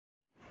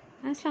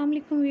Assalamu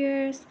alaikum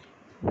viewers.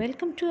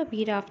 Welcome to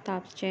Abeera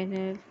Aftab's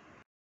channel.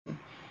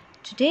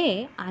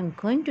 Today I'm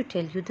going to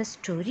tell you the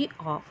story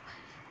of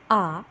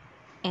A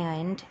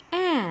and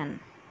Anne.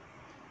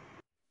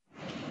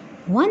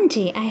 One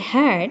day I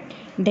heard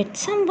that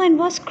someone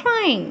was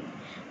crying.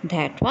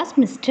 That was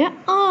Mr.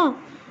 A.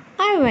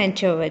 I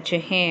went over to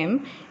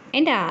him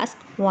and asked,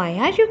 "Why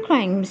are you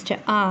crying, Mr.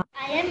 A?"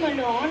 I am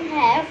alone,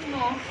 have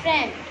no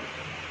friend.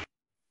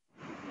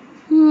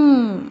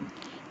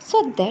 So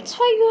that's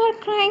why you are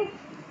crying?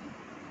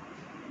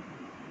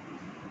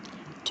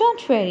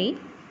 Don't worry,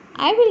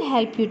 I will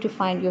help you to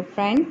find your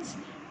friends.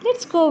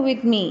 Let's go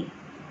with me.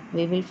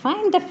 We will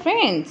find the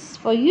friends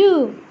for you.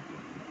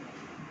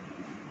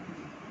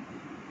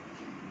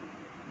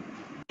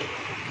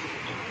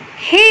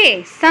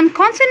 Hey, some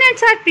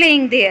consonants are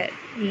playing there.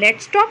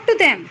 Let's talk to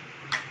them.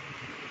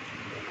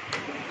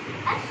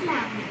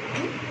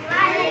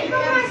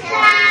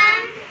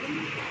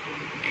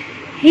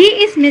 He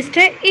is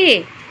Mr. A.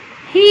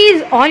 He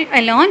is all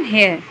alone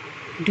here.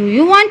 Do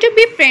you want to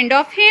be friend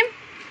of him?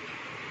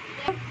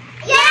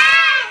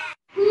 Yes!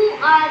 Who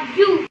are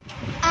you?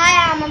 I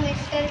am a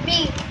Mr.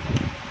 B.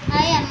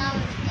 I am a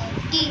Mr.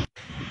 D.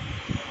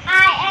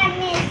 I am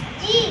Miss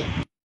G.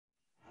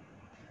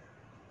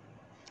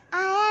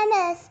 I am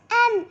Miss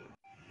M.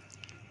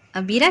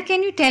 Abeera,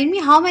 can you tell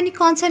me how many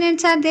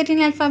consonants are there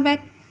in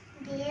alphabet?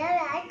 There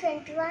are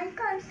 21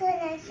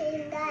 consonants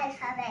in the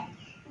alphabet.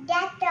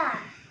 That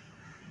are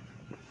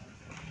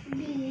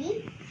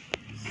B,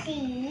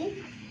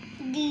 C,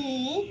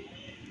 D,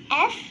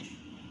 F,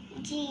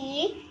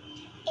 G,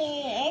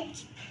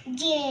 H,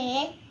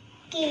 J,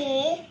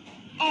 K,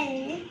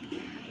 L,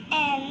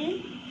 M,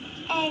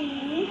 N,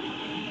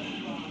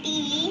 P,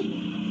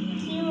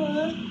 Q,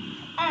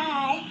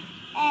 R,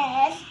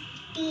 S,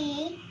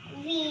 T,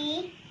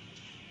 V,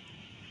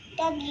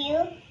 W,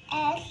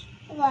 X,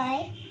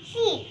 Y,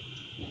 Z.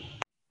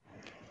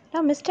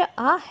 Now Mr.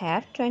 A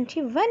have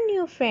 21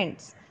 new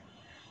friends.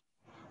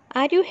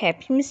 Are you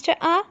happy, Mr.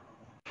 A?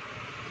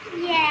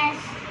 Yes.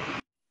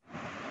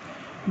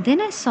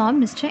 Then I saw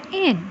Mr.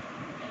 N.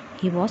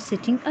 He was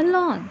sitting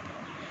alone.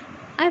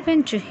 I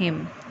went to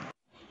him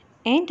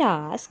and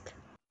asked,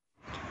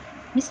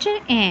 "Mr.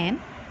 N,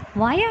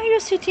 why are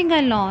you sitting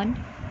alone?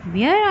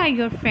 Where are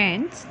your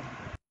friends?"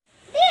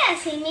 They are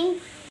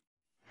singing.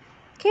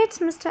 Kids,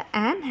 Mr.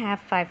 N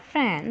have 5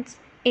 friends,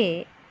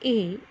 A,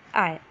 E,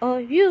 I, O,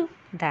 U,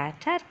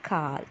 that are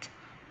called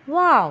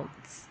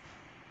vowels.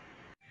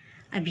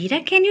 Abeera,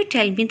 can you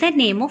tell me the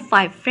name of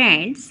 5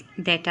 friends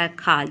that are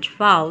called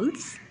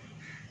vowels?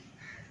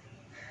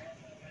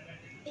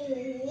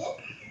 A,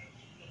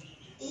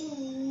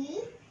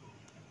 E,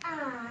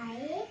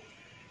 I,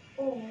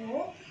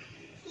 O,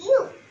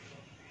 U.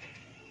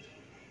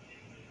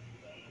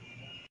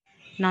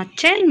 Now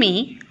tell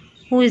me,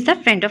 who is the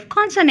friend of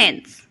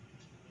consonants?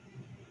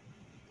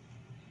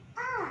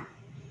 A,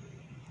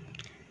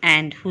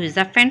 And who is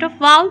the friend of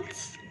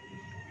vowels?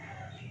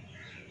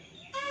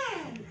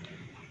 N.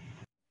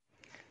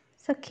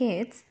 So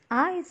kids,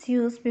 A is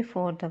used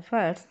before the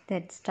words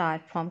that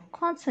start from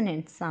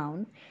consonant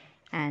sound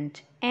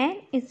and N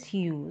is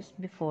used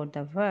before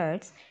the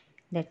words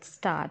that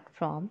start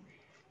from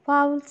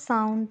vowel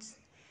sounds.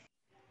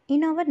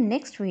 In our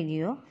next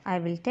video, I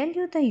will tell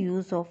you the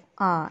use of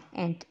A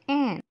and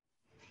N.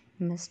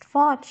 Must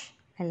watch.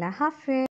 Allah Hafiz.